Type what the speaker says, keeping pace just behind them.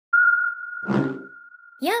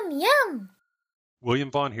Yum, yum! William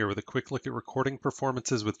Vaughn here with a quick look at recording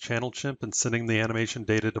performances with Channel Chimp and sending the animation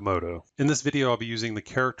data to MODO. In this video, I'll be using the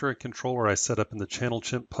character and controller I set up in the Channel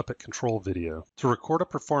Chimp puppet control video. To record a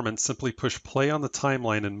performance, simply push play on the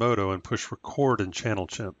timeline in MODO and push record in Channel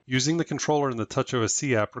Chimp. Using the controller in the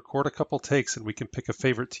TouchOSC app, record a couple takes and we can pick a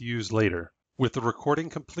favorite to use later. With the recording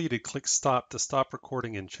completed, click Stop to stop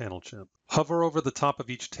recording in Channel Chimp. Hover over the top of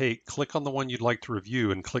each take, click on the one you'd like to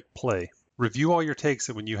review, and click Play. Review all your takes,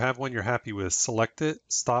 and when you have one you're happy with, select it,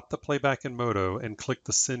 stop the playback in MODO, and click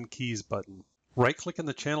the Send Keys button. Right-click in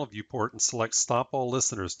the channel viewport and select Stop All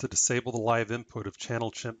Listeners to disable the live input of Channel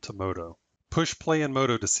Chimp to MODO. Push play in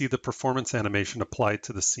MODO to see the performance animation applied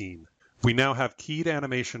to the scene. We now have keyed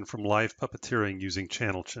animation from live puppeteering using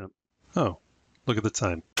Channel Chimp. Oh, look at the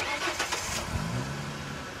time.